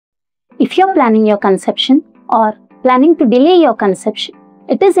If you're planning your conception or planning to delay your conception,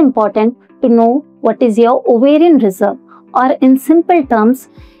 it is important to know what is your ovarian reserve, or in simple terms,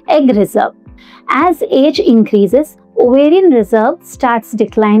 egg reserve. As age increases, ovarian reserve starts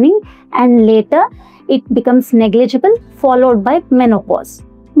declining and later it becomes negligible, followed by menopause.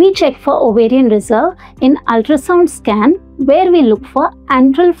 We check for ovarian reserve in ultrasound scan, where we look for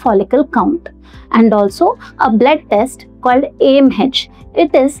antral follicle count, and also a blood test called AMH.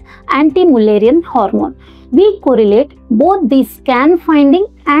 It is anti-Mullerian hormone. We correlate both the scan finding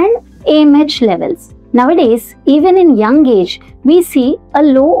and AMH levels. Nowadays, even in young age, we see a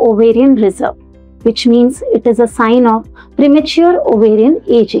low ovarian reserve, which means it is a sign of premature ovarian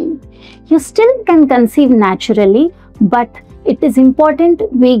aging. You still can conceive naturally, but it is important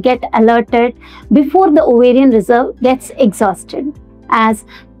we get alerted before the ovarian reserve gets exhausted, as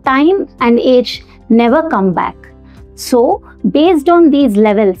time and age never come back. So, based on these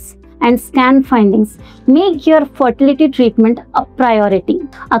levels and scan findings, make your fertility treatment a priority.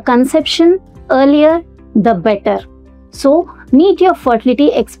 A conception earlier, the better. So, meet your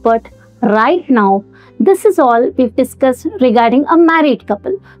fertility expert right now. This is all we've discussed regarding a married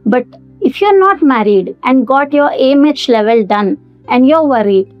couple. But if you're not married and got your AMH level done and you're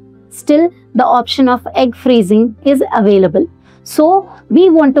worried, still the option of egg freezing is available. So,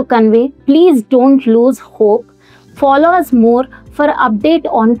 we want to convey, please don't lose hope. Follow us more for update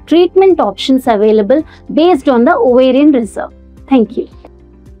on treatment options available based on the ovarian reserve. Thank you.